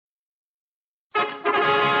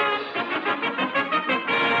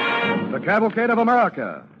Cavalcade of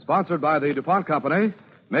America, sponsored by the DuPont Company,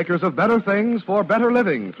 makers of better things for better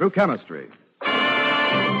living through chemistry.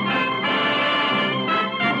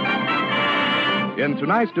 In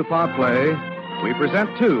tonight's DuPont play, we present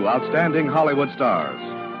two outstanding Hollywood stars,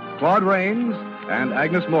 Claude Rains and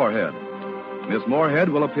Agnes Moorehead. Miss Moorehead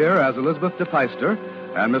will appear as Elizabeth de Peyster,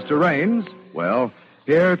 and Mr. Rains, well,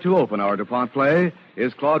 here to open our DuPont play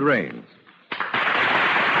is Claude Rains.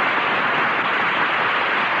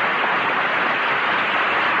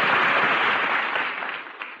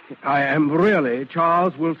 I am really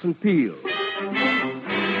Charles Wilson Peale,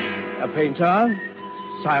 a painter,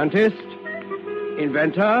 scientist,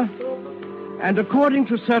 inventor, and according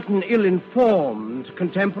to certain ill-informed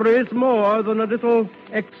contemporaries, more than a little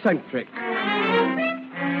eccentric.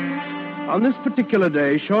 On this particular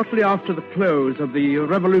day, shortly after the close of the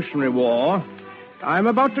Revolutionary War, I am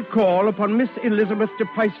about to call upon Miss Elizabeth de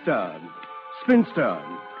Peyster, spinster,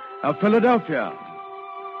 of Philadelphia,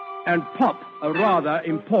 and pop a rather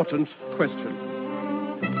important question.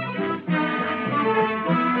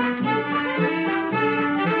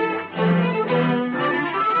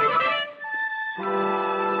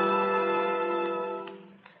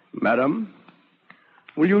 Madam,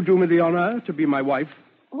 will you do me the honor to be my wife?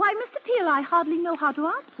 Why, Mr. Peale, I hardly know how to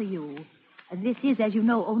answer you. This is, as you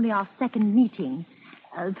know, only our second meeting.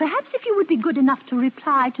 Perhaps if you would be good enough to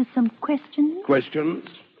reply to some questions. Questions?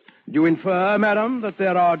 Do you infer, madam, that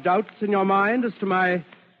there are doubts in your mind as to my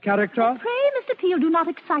character? Pray, Mr. Peale, do not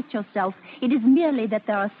excite yourself. It is merely that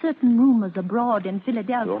there are certain rumors abroad in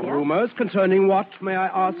Philadelphia. Rumors concerning what, may I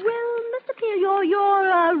ask? Well, Mr. Peale,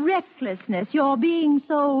 your recklessness, your being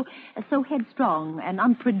so headstrong and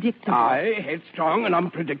unpredictable. I, headstrong and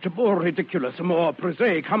unpredictable, ridiculous, a more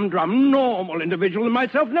prosaic, humdrum, normal individual than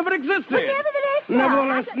myself never existed. But nevertheless...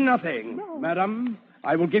 Nevertheless, nothing. No. Madam,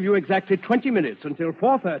 I will give you exactly 20 minutes until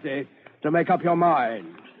 4:30 to make up your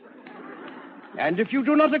mind. And if you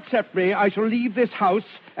do not accept me, I shall leave this house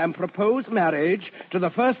and propose marriage to the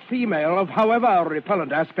first female of however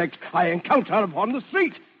repellent aspect I encounter upon the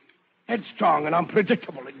street. Headstrong and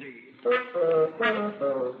unpredictable indeed.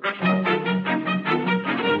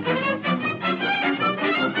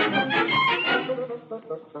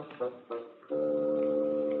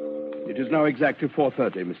 It is now exactly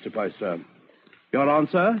 4:30, Mr. Peyster. Your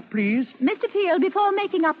answer, please? Mr. Peale, before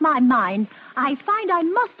making up my mind, I find I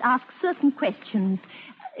must ask certain questions.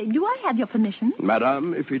 Do I have your permission?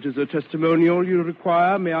 Madam, if it is a testimonial you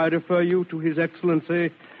require, may I refer you to His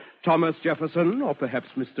Excellency Thomas Jefferson, or perhaps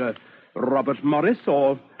Mr. Robert Morris,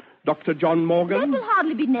 or Dr. John Morgan? That will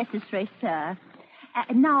hardly be necessary, sir.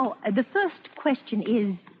 Now, the first question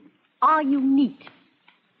is, are you neat?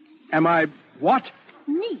 Am I what?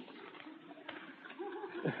 Neat.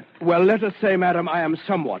 Well, let us say, madam, I am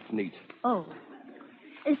somewhat neat. Oh.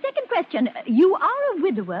 Second question. You are a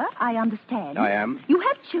widower, I understand. I am. You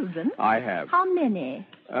have children? I have. How many?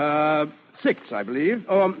 6, I believe.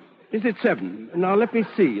 Or is it 7? Now, let me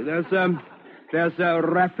see. There's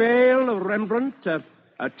Raphael, Rembrandt,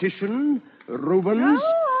 Titian, Rubens.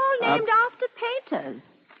 Oh, all named after painters.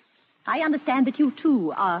 I understand that you,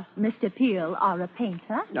 too, Mr. Peale, are a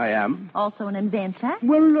painter. I am. Also an inventor.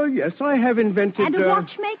 Well, yes, I have invented... And a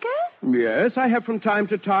watchmaker? Yes, I have from time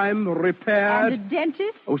to time repaired... And a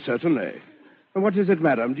dentist? Oh, certainly. And what is it,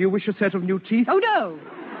 madam? Do you wish a set of new teeth? Oh, no.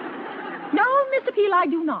 No, Mr. Peale, I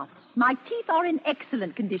do not. My teeth are in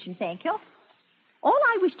excellent condition, thank you. All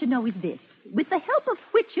I wish to know is this. With the help of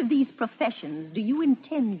which of these professions do you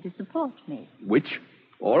intend to support me? Which?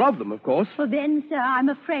 All of them, of course. Well, then, sir, I'm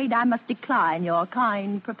afraid I must decline your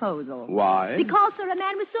kind proposal. Why? Because, sir, a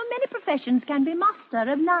man with so many professions can be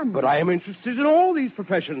master of none. But I am interested in all these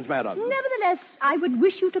professions, madam. Nevertheless, I would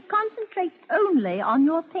wish you to concentrate only on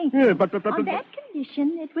your painting. Yeah, but... On that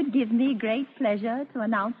condition, it would give me great pleasure to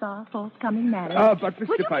announce our forthcoming marriage. But, Mr.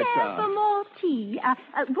 Would you Peyster... care for more tea?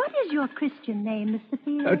 What is your Christian name, Mr.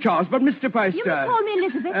 Peale? Charles, but Mr. Peyster... You can call me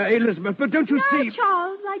Elizabeth. Elizabeth, but don't you see... No,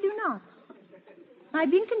 Charles, I do not. I've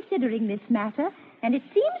been considering this matter, and it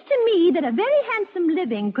seems to me that a very handsome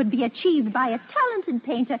living could be achieved by a talented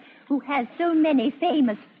painter who has so many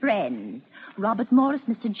famous friends. Robert Morris,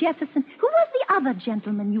 Mr. Jefferson. Who was the other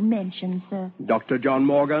gentleman you mentioned, sir? Dr. John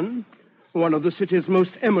Morgan, one of the city's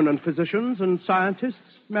most eminent physicians and scientists,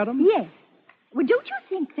 madam. Yes. Well, don't you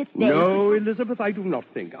think that they... No, Elizabeth, I do not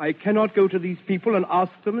think. I cannot go to these people and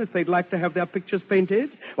ask them if they'd like to have their pictures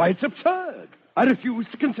painted. Why, it's absurd. I refuse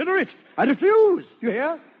to consider it. I refuse. You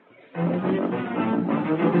hear?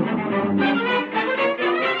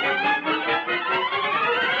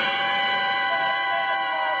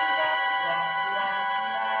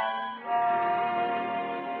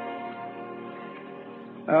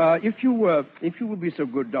 If you will be so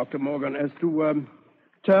good, Dr. Morgan, as to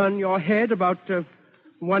turn your head about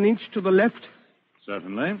 1 inch to the left.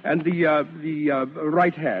 Certainly. And the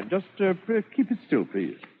right hand. Just keep it still,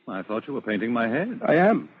 please. I thought you were painting my head. I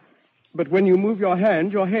am. But when you move your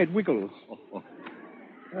hand, your head wiggles.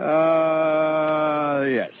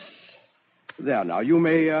 Yes. There, now. You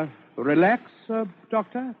may relax,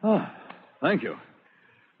 Doctor. Thank you.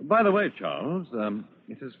 By the way, Charles,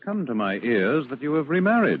 it has come to my ears that you have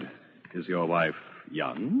remarried. Is your wife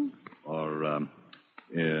young or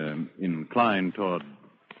inclined toward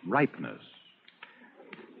ripeness?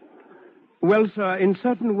 Well, sir, in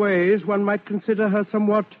certain ways, one might consider her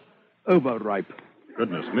somewhat overripe.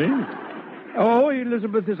 Goodness me. Oh,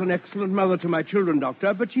 Elizabeth is an excellent mother to my children,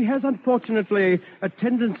 Doctor, but she has, unfortunately, a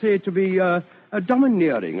tendency to be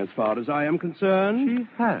domineering as far as I am concerned. She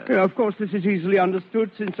has? Yeah, of course, this is easily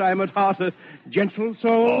understood since I am at heart a gentle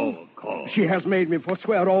soul. Oh, of course. She has made me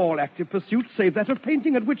forswear all active pursuits save that of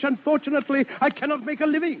painting, at which, unfortunately, I cannot make a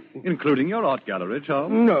living. Including your art gallery,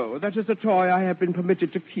 Charles? No, that is a toy I have been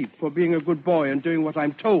permitted to keep for being a good boy and doing what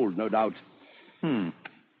I'm told, no doubt.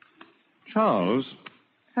 Charles,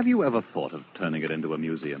 have you ever thought of turning it into a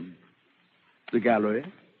museum? The gallery?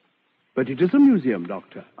 But it is a museum,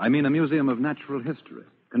 Doctor. I mean a museum of natural history,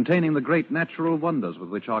 containing the great natural wonders with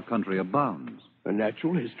which our country abounds. A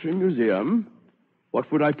natural history museum? What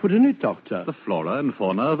would I put in it, Doctor? The flora and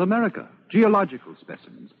fauna of America, geological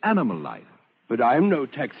specimens, animal life. But I'm no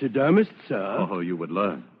taxidermist, sir. Oh, you would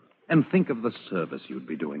learn. And think of the service you'd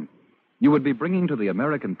be doing. You would be bringing to the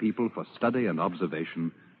American people for study and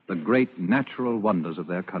observation the great natural wonders of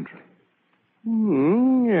their country.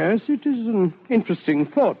 Yes, it is an interesting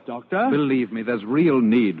thought, Doctor. Believe me, there's real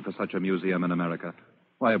need for such a museum in America.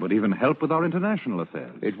 Why, it would even help with our international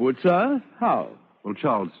affairs. It would, sir? How? Well,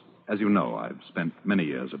 Charles, as you know, I've spent many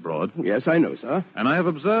years abroad. Yes, I know, sir. And I have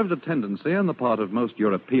observed a tendency on the part of most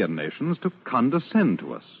European nations to condescend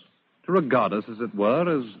to us, to regard us, as it were,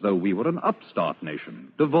 as though we were an upstart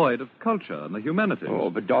nation, devoid of culture and the humanities.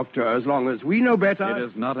 Oh, but, Doctor, as long as we know better... It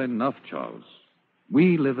is not enough, Charles.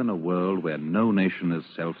 We live in a world where no nation is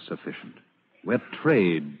self-sufficient, where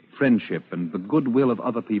trade, friendship, and the goodwill of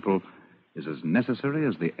other people is as necessary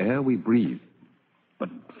as the air we breathe. But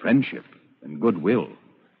friendship and goodwill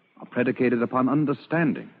are predicated upon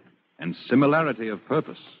understanding and similarity of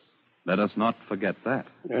purpose. Let us not forget that.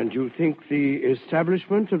 And you think the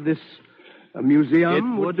establishment of this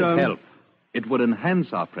museum would help. It would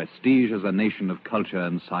enhance our prestige as a nation of culture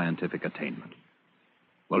and scientific attainment.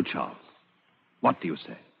 Well, Charles, what do you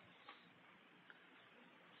say?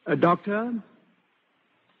 Doctor,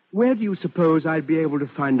 where do you suppose I'd be able to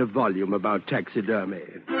find a volume about taxidermy?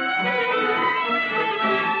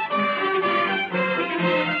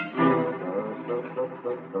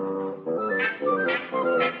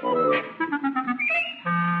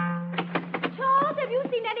 Charles, have you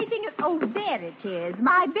seen anything? Oh, there it is.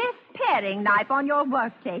 My best paring knife on your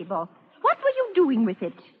work table. What were you doing with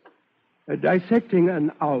it? Dissecting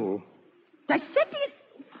an owl. Dissecting it?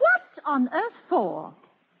 What on earth for?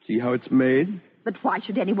 See how it's made? But why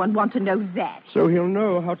should anyone want to know that? So he'll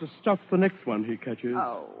know how to stuff the next one he catches.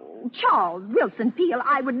 Oh, Charles Wilson Peale,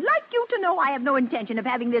 I would like you to know I have no intention of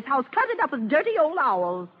having this house cluttered up with dirty old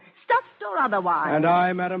owls, stuffed or otherwise. And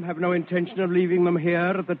I, madam, have no intention of leaving them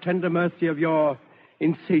here at the tender mercy of your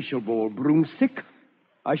insatiable broomstick.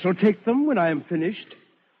 I shall take them, when I am finished,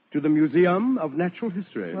 to the Museum of Natural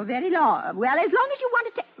History. Well, very long. Well, as long as you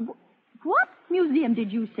want to take... What museum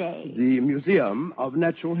did you say? The Museum of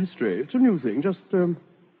Natural History. It's amusing, just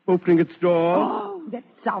opening its door. Oh, that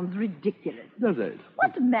sounds ridiculous. Does it?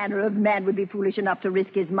 What manner of man would be foolish enough to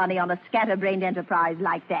risk his money on a scatterbrained enterprise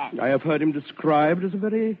like that? I have heard him described as a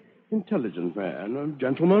very intelligent man, a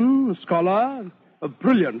gentleman, a scholar, a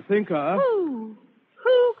brilliant thinker. Who?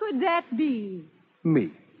 Who could that be?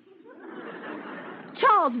 Me.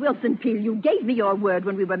 Charles Wilson Peale, you gave me your word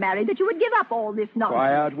when we were married that you would give up all this nonsense.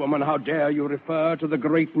 Quiet, woman. How dare you refer to the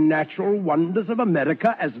great natural wonders of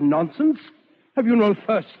America as nonsense? Have you no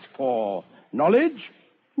thirst for knowledge?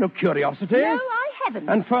 No curiosity? No, I haven't.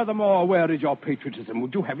 And furthermore, where is your patriotism?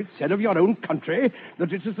 Would you have it said of your own country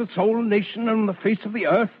that it is the sole nation on the face of the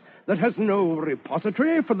earth that has no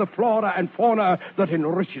repository for the flora and fauna that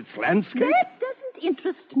enrich its landscape? That doesn't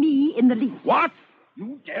interest me in the least. What?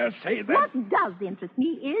 You dare say that? What does interest me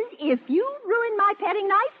is if you ruin my paring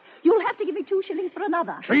knife, You'll have to give me 2 shillings for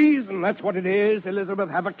another. Treason, that's what it is. Elizabeth,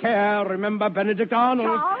 have a care. Remember Benedict Arnold.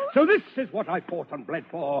 Charles? So this is what I fought and bled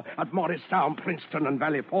for at Morristown, Princeton, and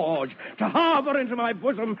Valley Forge. To harbor into my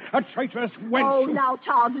bosom a traitorous wench. Oh, now,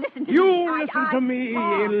 Charles, listen to me. You listen to me,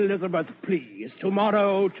 Charles. Elizabeth, please.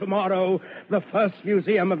 Tomorrow, the first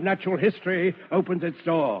Museum of Natural History opens its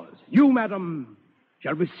doors. You, madam,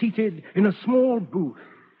 shall be seated in a small booth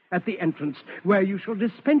at the entrance where you shall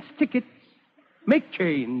dispense tickets, make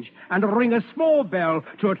change, and ring a small bell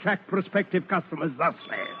to attract prospective customers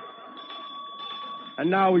thusly. And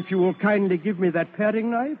now, if you will kindly give me that paring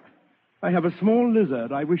knife, I have a small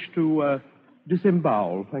lizard I wish to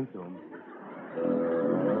disembowel. Thank you.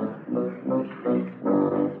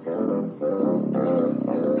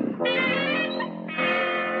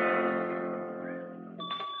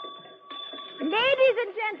 Ladies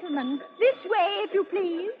and gentlemen, this way, if you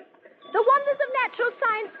please. The wonders of natural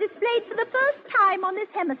science displayed for the first time on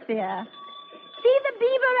this hemisphere. See the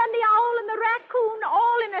beaver and the owl and the raccoon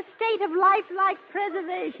all in a state of lifelike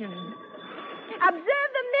preservation. Observe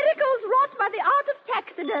the miracles wrought by the art of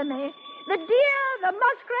taxidermy. The deer, the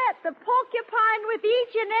muskrat, the porcupine with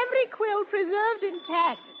each and every quill preserved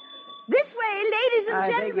intact. This way, ladies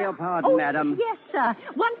and gentlemen. I beg your pardon, madam. Yes, sir.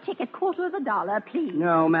 1 ticket, $0.25, please.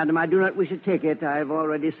 No, madam, I do not wish a ticket. I've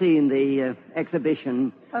already seen the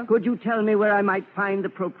exhibition. Could you tell me where I might find the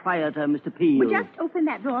proprietor, Mr. Peale? Well, just open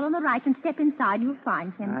that door on the right and step inside. You'll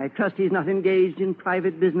find him. I trust he's not engaged in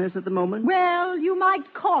private business at the moment? Well, you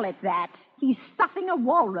might call it that. He's stuffing a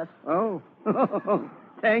walrus. Oh,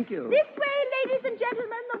 thank you. This way, ladies and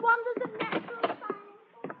gentlemen, the wonders of natural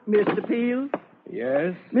science. Mr. Peale?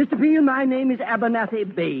 Yes? Mr. Peale, my name is Abernathy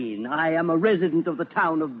Bain. I am a resident of the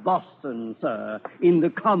town of Boston, sir, in the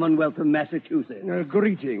Commonwealth of Massachusetts.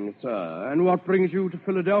 Greetings, sir. And what brings you to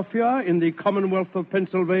Philadelphia in the Commonwealth of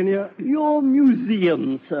Pennsylvania? Your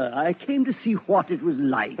museum, sir. I came to see what it was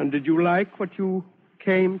like. And did you like what you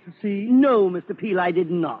came to see? No, Mr. Peale, I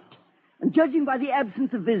did not. And judging by the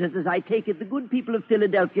absence of visitors, I take it the good people of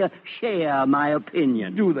Philadelphia share my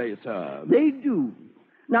opinion. Do they, sir? They do.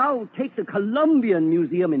 Now, take the Columbian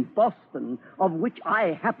Museum in Boston, of which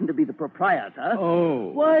I happen to be the proprietor.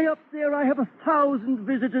 Oh. Why, up there I have 1,000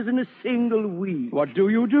 visitors in a single week. What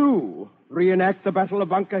do? Reenact the Battle of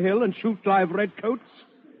Bunker Hill and shoot live redcoats?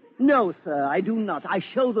 No, sir, I do not. I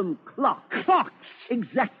show them clocks. Clocks?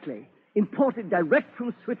 Exactly. Imported direct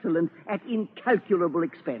from Switzerland at incalculable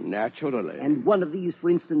expense. Naturally. And one of these, for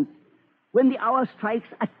instance, when the hour strikes,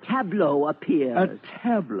 a tableau appears. A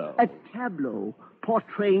tableau? A tableau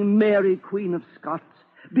portraying Mary, Queen of Scots,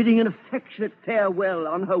 bidding an affectionate farewell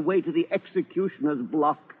on her way to the executioner's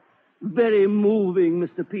block. Very moving,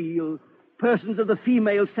 Mr. Peale. Persons of the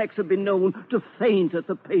female sex have been known to faint at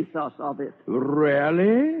the pathos of it.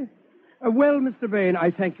 Really? Well, Mr. Bain,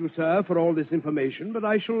 I thank you, sir, for all this information, but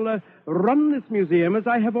I shall run this museum as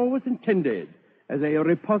I have always intended, as a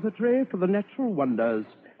repository for the natural wonders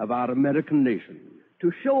of our American nation.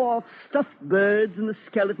 To show off stuffed birds and the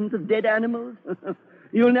skeletons of dead animals?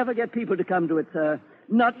 You'll never get people to come to it, sir.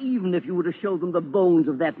 Not even if you were to show them the bones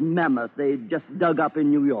of that mammoth they just dug up in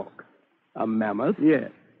New York. A mammoth? Yes.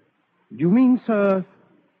 You mean, sir,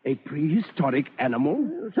 a prehistoric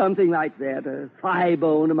animal? Something like that. A thigh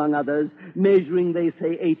bone, among others, measuring, they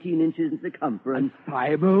say, 18 inches in circumference. A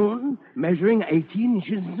thigh bone measuring 18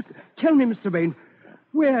 inches? Tell me, Mr. Bain,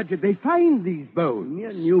 where did they find these bones?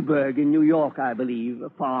 Near Newburgh in New York, I believe. A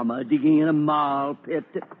farmer digging in a marl pit.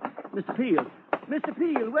 Mr.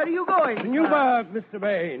 Peale, where are you going? To Newburgh, Mr.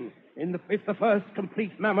 Bain. If the first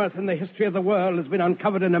complete mammoth in the history of the world has been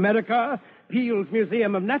uncovered in America, Peale's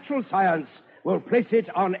Museum of Natural Science will place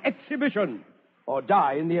it on exhibition or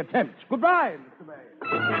die in the attempt. Goodbye, Mr. Bain.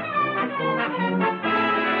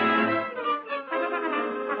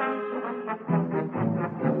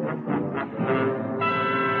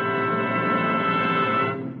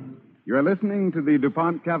 You're listening to the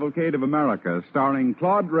DuPont Cavalcade of America, starring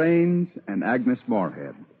Claude Rains and Agnes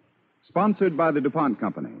Moorehead. Sponsored by the DuPont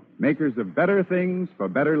Company, makers of better things for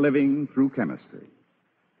better living through chemistry.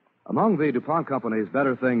 Among the DuPont Company's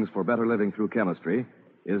better things for better living through chemistry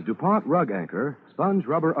is DuPont Rug Anchor Sponge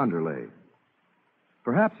Rubber Underlay.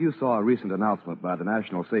 Perhaps you saw a recent announcement by the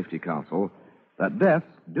National Safety Council that deaths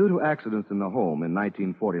due to accidents in the home in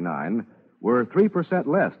 1949 were 3%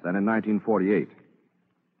 less than in 1948.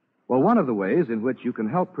 Well, one of the ways in which you can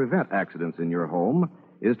help prevent accidents in your home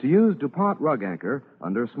is to use DuPont Rug Anchor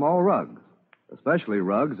under small rugs, especially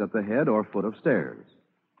rugs at the head or foot of stairs.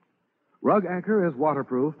 Rug Anchor is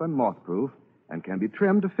waterproof and moth-proof and can be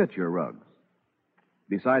trimmed to fit your rugs.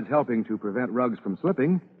 Besides helping to prevent rugs from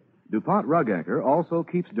slipping, DuPont rug anchor also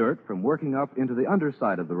keeps dirt from working up into the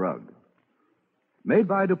underside of the rug. Made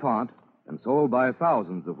by DuPont and sold by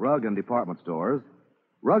thousands of rug and department stores,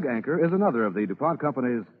 Rug Anchor is another of the DuPont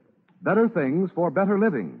Company's better things for better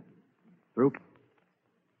living. Through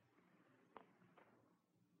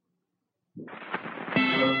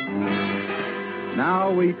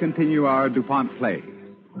Now we continue our DuPont play.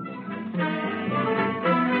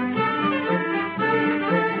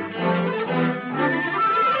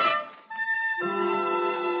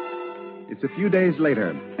 It's a few days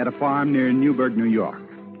later at a farm near Newburgh, New York.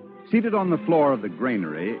 Seated on the floor of the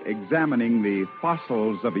granary, examining the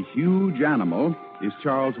fossils of a huge animal, is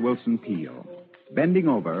Charles Wilson Peale. Bending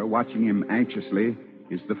over, watching him anxiously,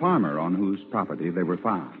 is the farmer on whose property they were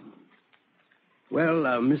found. Well,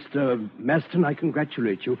 Mr. Maston, I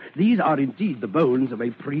congratulate you. These are indeed the bones of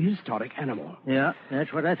a prehistoric animal. Yeah,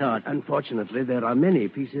 that's what I thought. Unfortunately, there are many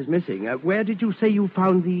pieces missing. Where did you say you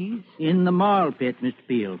found these? In the marl pit, Mr.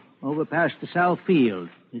 Peale, over past the south field.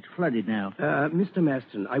 It's flooded now. Mr.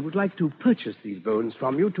 Maston, I would like to purchase these bones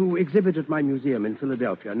from you to exhibit at my museum in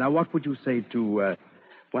Philadelphia. Now, what would you say to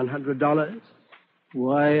 $100?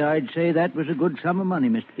 Why, I'd say that was a good sum of money,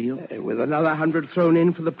 Mr. Peale. With another 100 thrown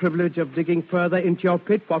in for the privilege of digging further into your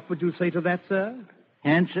pit, what would you say to that, sir?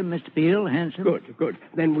 Handsome, Mr. Peale, handsome. Good.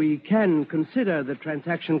 Then we can consider the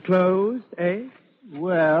transaction closed, eh?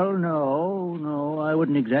 Well, no, I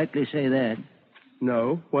wouldn't exactly say that.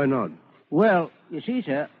 No? Why not? Well, you see,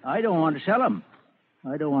 sir, I don't want to sell them.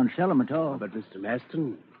 I don't want to sell them at all. But, Mr.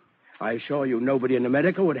 Maston, I assure you nobody in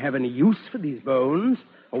America would have any use for these bones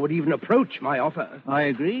or would even approach my offer. I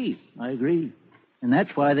agree. And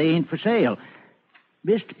that's why they ain't for sale.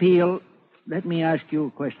 Mr. Peale, let me ask you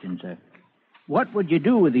a question, sir. What would you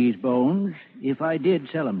do with these bones if I did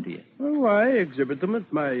sell them to you? Oh, I exhibit them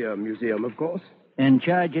at my museum, of course. And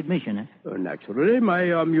charge admission, eh? Naturally.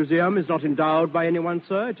 My museum is not endowed by anyone,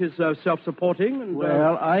 sir. It is self-supporting. And,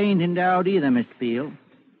 Well, I ain't endowed either, Mr. Peale.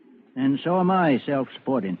 And so am I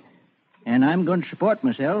self-supporting. And I'm going to support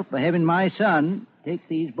myself by having my son take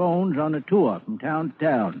these bones on a tour from town to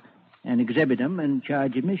town and exhibit them and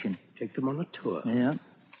charge admission. Take them on a tour? Yeah.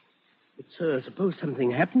 But, sir, suppose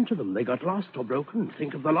something happened to them. They got lost or broken.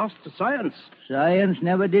 Think of the loss to science. Science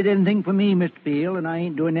never did anything for me, Mr. Peale, and I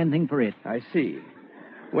ain't doing anything for it. I see.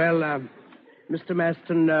 Well, Mr.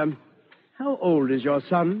 Maston, how old is your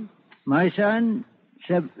son? My son,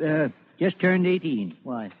 just turned 18.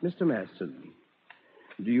 Why? Mr. Maston,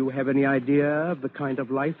 do you have any idea of the kind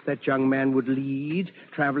of life that young man would lead,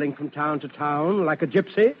 traveling from town to town like a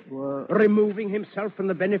gypsy? Well, removing himself from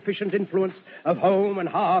the beneficent influence of home and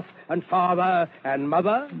hearth and father and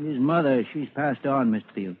mother? his mother, she's passed on,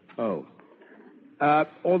 Mr. Peale. Oh.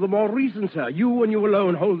 All the more reason, sir. You and you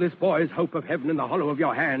alone hold this boy's hope of heaven in the hollow of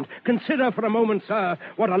your hand. Consider for a moment, sir,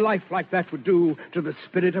 what a life like that would do to the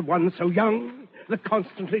spirit of one so young. The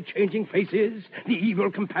constantly changing faces, the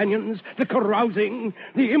evil companions, the carousing,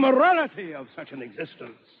 the immorality of such an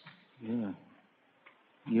existence. Yeah.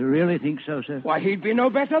 You really think so, sir? Why, he'd be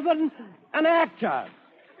no better than an actor.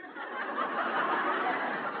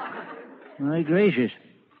 My gracious.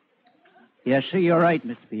 Yes, sir, you're right,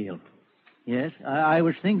 Mr. Peale. Yes, I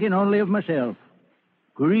was thinking only of myself.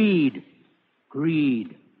 Greed.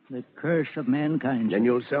 The curse of mankind. Then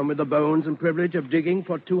you'll sell me the bones and privilege of digging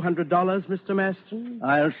for $200, Mr. Maston?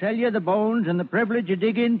 I'll sell you the bones and the privilege of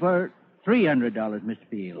digging for $300, Mr.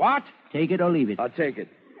 Peale. What? Take it or leave it. I'll take it.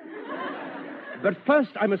 But first,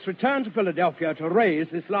 I must return to Philadelphia to raise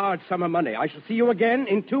this large sum of money. I shall see you again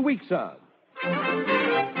in 2 weeks, sir.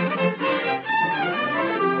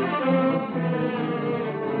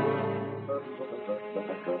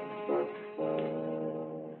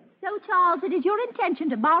 So, Charles, it is your intention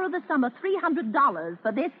to borrow the sum of $300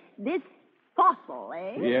 for this fossil,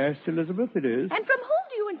 eh? Yes, Elizabeth, it is. And from whom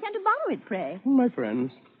do you intend to borrow it, pray? My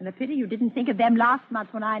friends. And a pity you didn't think of them last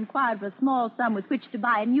month when I inquired for a small sum with which to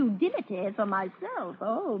buy a new dignity for myself.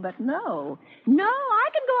 Oh, but no. No, I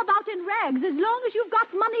can go about in rags as long as you've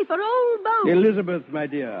got money for old bones. Elizabeth, my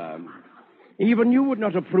dear, even you would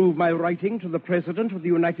not approve my writing to the President of the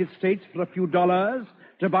United States for a few dollars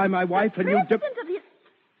to buy my wife a new... President of the...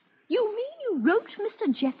 You mean you wrote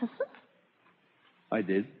Mr. Jefferson? I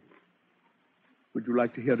did. Would you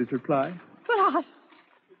like to hear his reply? But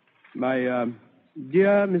My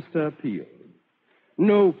dear Mr. Peale,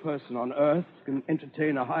 no person on earth can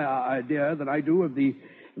entertain a higher idea than I do of the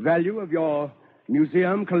value of your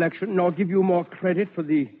museum collection, nor give you more credit for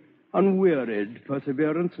the unwearied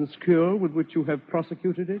perseverance and skill with which you have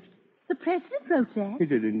prosecuted it. the President wrote that? He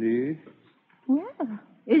did indeed. Well,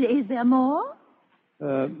 is there more?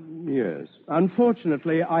 Yes.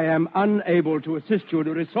 Unfortunately, I am unable to assist you with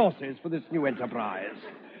the resources for this new enterprise.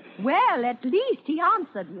 Well, at least he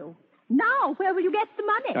answered you. Now, where will you get the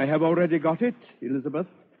money? I have already got it, Elizabeth.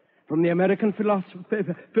 From the American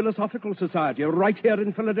Philosophical Society, right here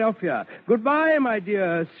in Philadelphia. Goodbye, my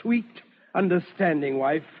dear, sweet, understanding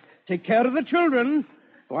wife. Take care of the children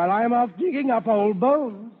while I am off digging up old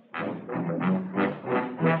bones.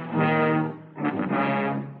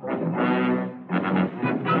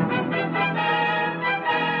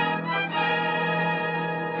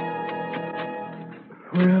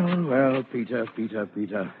 Well,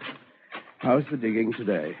 Peter. How's the digging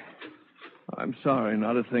today? I'm sorry,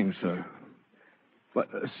 not a thing, sir. But,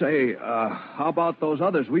 say, how about those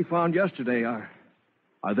others we found yesterday?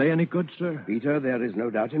 Are they any good, sir? Peter, there is no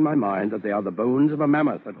doubt in my mind that they are the bones of a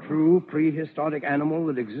mammoth, a true prehistoric animal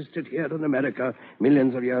that existed here in America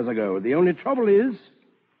millions of years ago. The only trouble is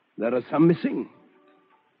there are some missing.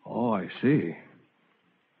 Oh, I see.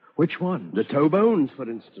 Which ones? The toe bones, for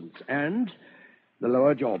instance, and the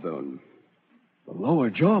lower jawbone. The lower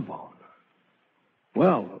jawbone?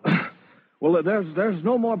 Well, there's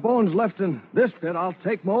no more bones left in this pit. I'll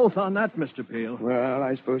take my oath on that, Mr. Peale. Well,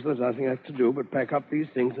 I suppose there's nothing left to do but pack up these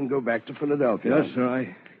things and go back to Philadelphia. Yes, sir,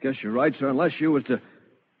 I guess you're right, sir, unless you was to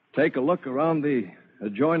take a look around the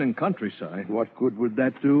adjoining countryside. What good would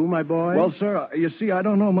that do, my boy? Well, sir, you see, I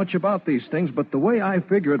don't know much about these things, but the way I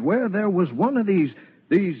figure it, where there was one of these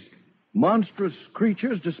monstrous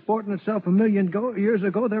creatures disporting itself a million years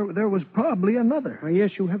ago, there was probably another. Well,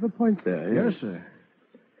 yes, you have a point there. Yes, sir.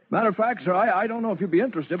 Matter of fact, sir, I don't know if you'd be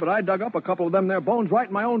interested, but I dug up a couple of them there bones right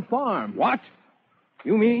in my own farm. What?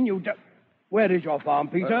 You mean you... Where is your farm,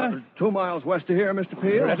 Peter? 2 miles west of here, Mr.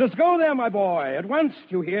 Peale. Let us go there, my boy. At once,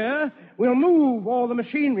 you hear? We'll move all the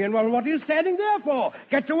machinery, and, well, what are you standing there for?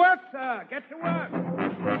 Get to work, sir. Get to work.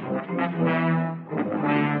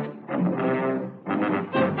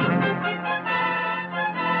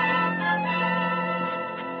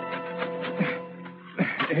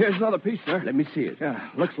 Here's another piece, sir. Let me see it. Yeah,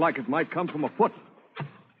 looks like it might come from a foot.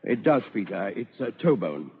 It does, Peter. It's a toe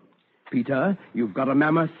bone. Peter, you've got a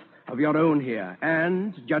mammoth of your own here.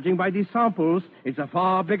 And, judging by these samples, it's a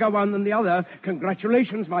far bigger one than the other.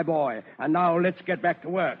 Congratulations, my boy. And now let's get back to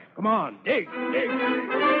work. Come on, dig.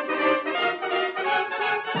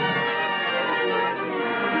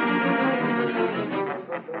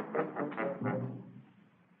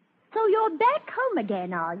 So you're back home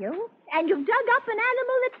again, are you? And you've dug up an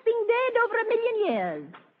animal that's been dead over 1 million years.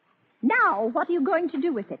 Now, what are you going to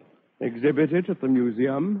do with it? Exhibit it at the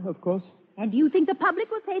museum, of course. And do you think the public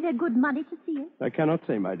will pay their good money to see it? I cannot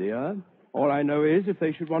say, my dear. All I know is if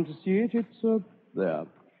they should want to see it, it's there.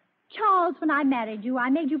 Charles, when I married you, I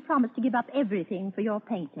made you promise to give up everything for your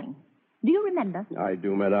painting. Do you remember? I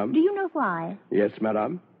do, madame. Do you know why? Yes,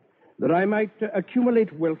 madame. That I might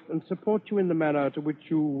accumulate wealth and support you in the manner to which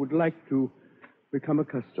you would like to become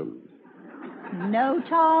accustomed. No,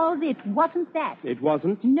 Charles, it wasn't that. It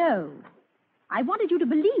wasn't? No. I wanted you to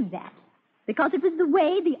believe that. Because it was the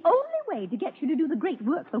only way to get you to do the great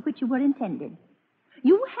work for which you were intended.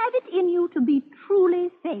 You have it in you to be truly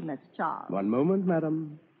famous, Charles. One moment,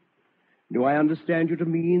 madam. Do I understand you to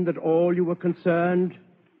mean that all you were concerned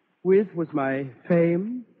with was my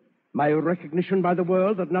fame? My recognition by the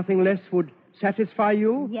world, that nothing less would satisfy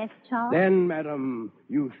you? Yes, Charles. Then, madam,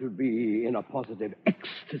 you should be in a positive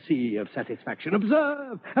ecstasy of satisfaction.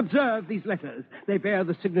 Observe these letters. They bear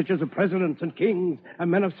the signatures of presidents and kings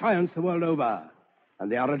and men of science the world over. And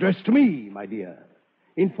they are addressed to me, my dear,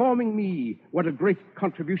 informing me what a great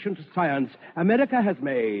contribution to science America has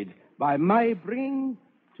made by my bringing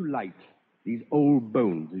to light these old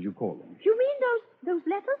bones, as you call them. You mean those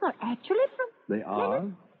letters are actually from... They are.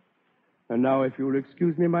 And now, if you'll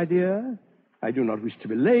excuse me, my dear, I do not wish to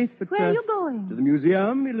be late, but... Where are you going? To the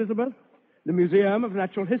museum, Elizabeth. The Museum of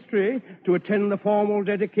Natural History, to attend the formal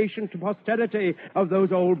dedication to posterity of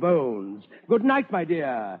those old bones. Good night, my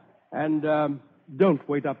dear. And don't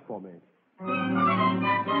wait up for me.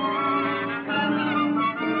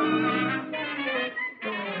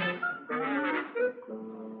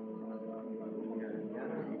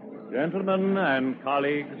 Gentlemen and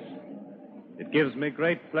colleagues, it gives me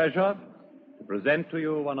great pleasure to present to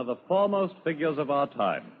you one of the foremost figures of our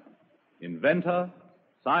time, inventor,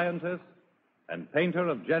 scientist, and painter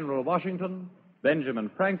of General Washington, Benjamin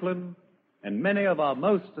Franklin, and many of our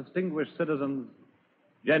most distinguished citizens,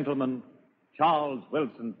 gentleman Charles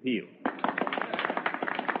Wilson Peale.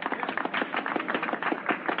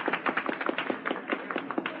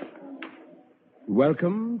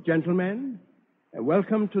 Welcome, gentlemen.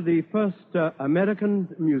 Welcome to the first American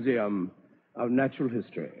Museum of Natural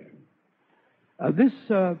History. This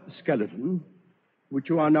skeleton, which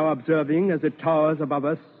you are now observing as it towers above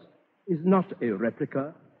us, is not a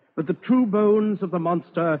replica, but the true bones of the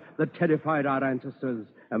monster that terrified our ancestors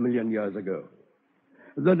 1,000,000 years ago.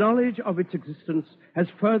 The knowledge of its existence has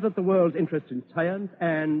furthered the world's interest in science,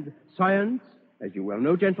 and science, as you well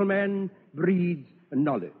know, gentlemen, breeds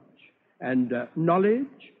knowledge. And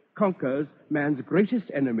knowledge conquers man's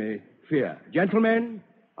greatest enemy, fear. Gentlemen,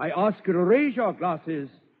 I ask you to raise your glasses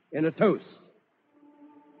in a toast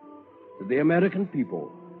to the American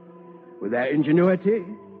people, with their ingenuity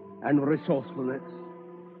and resourcefulness,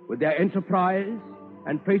 with their enterprise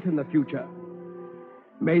and faith in the future.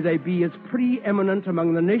 May they be as preeminent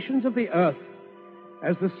among the nations of the earth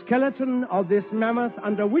as the skeleton of this mammoth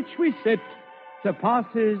under which we sit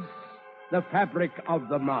surpasses the fabric of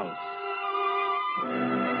the mouse.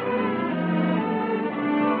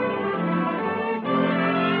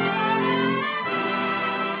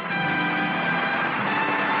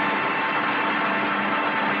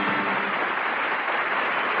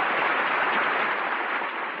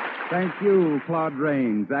 Thank you, Claude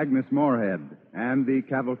Rains, Agnes Moorehead, and the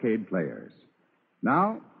Cavalcade players.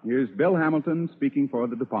 Now, here's Bill Hamilton speaking for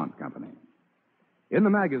the DuPont Company. In the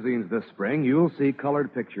magazines this spring, you'll see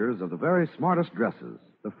colored pictures of the very smartest dresses,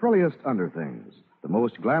 the frilliest underthings, the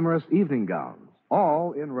most glamorous evening gowns,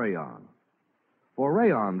 all in rayon. For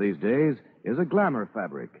rayon these days is a glamour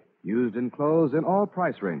fabric used in clothes in all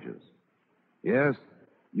price ranges. Yes,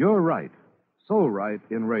 you're right, so right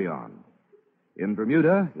in rayon. In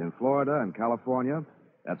Bermuda, in Florida, and California,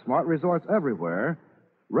 at smart resorts everywhere,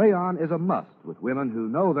 rayon is a must with women who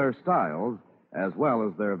know their styles as well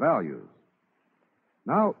as their values.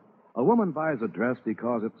 Now, a woman buys a dress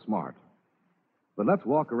because it's smart. But let's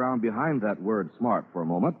walk around behind that word smart for a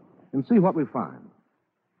moment and see what we find.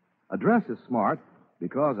 A dress is smart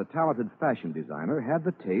because a talented fashion designer had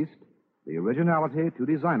the taste, the originality to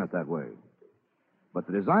design it that way. But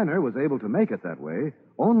the designer was able to make it that way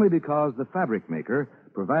only because the fabric maker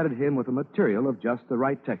provided him with a material of just the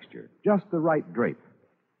right texture, just the right drape.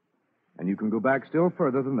 And you can go back still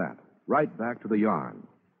further than that, right back to the yarn.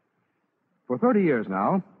 For 30 years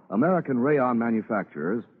now, American rayon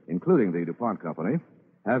manufacturers, including the DuPont Company,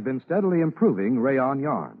 have been steadily improving rayon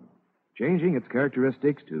yarn, changing its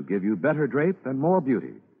characteristics to give you better drape and more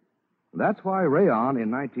beauty. That's why rayon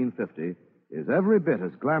in 1950 is every bit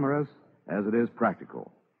as glamorous as it is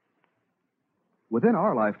practical. Within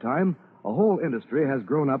our lifetime, a whole industry has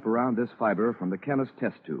grown up around this fiber from the chemist's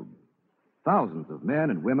test tube. Thousands of men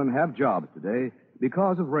and women have jobs today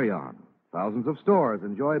because of rayon. Thousands of stores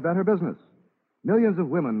enjoy better business. Millions of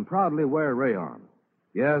women proudly wear rayon.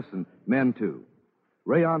 Yes, and men too.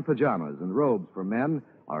 Rayon pajamas and robes for men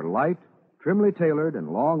are light, trimly tailored, and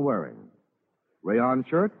long-wearing. Rayon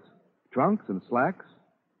shirts, trunks, and slacks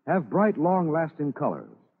have bright, long-lasting colors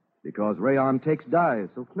because rayon takes dyes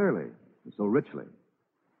so clearly and so richly.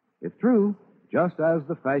 It's true, just as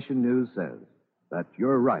the fashion news says, that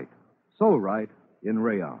you're right, so right in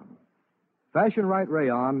rayon. Fashion Right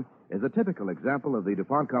Rayon is a typical example of the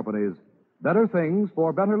DuPont Company's better things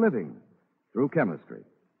for better living through chemistry.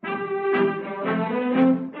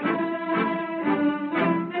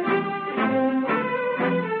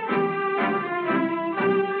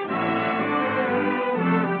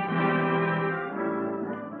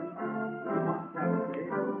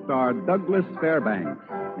 Starred Douglas Fairbanks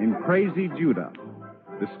in Crazy Judah,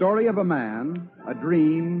 the story of a man, a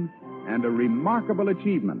dream, and a remarkable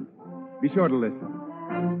achievement. Be sure to listen.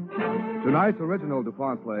 Tonight's original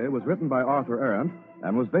DuPont play was written by Arthur Arendt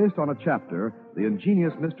and was based on a chapter, The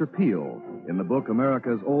Ingenious Mr. Peale, in the book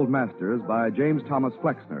America's Old Masters by James Thomas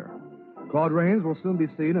Flexner. Claude Rains will soon be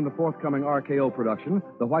seen in the forthcoming RKO production,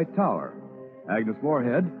 The White Tower. Agnes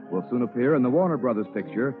Moorehead will soon appear in the Warner Brothers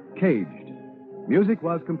picture, Caged. Music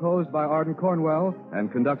was composed by Arden Cornwell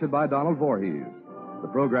and conducted by Donald Voorhees. The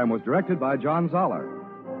program was directed by John Zoller.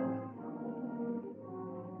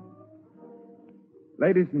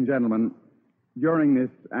 Ladies and gentlemen, during this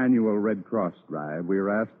annual Red Cross drive, we are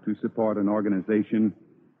asked to support an organization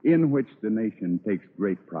in which the nation takes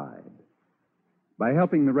great pride. By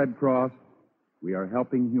helping the Red Cross, we are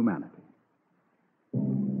helping humanity.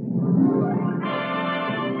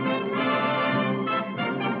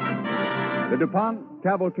 The DuPont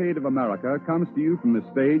Cavalcade of America comes to you from the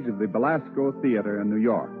stage of the Belasco Theater in New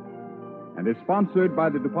York and is sponsored by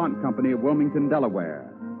the DuPont Company of Wilmington,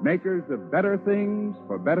 Delaware, makers of better things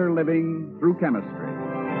for better living through chemistry.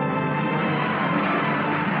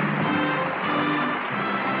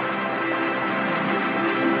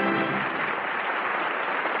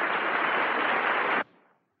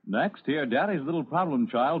 Next, hear Daddy's Little Problem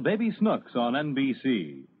Child, Baby Snooks, on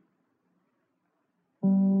NBC.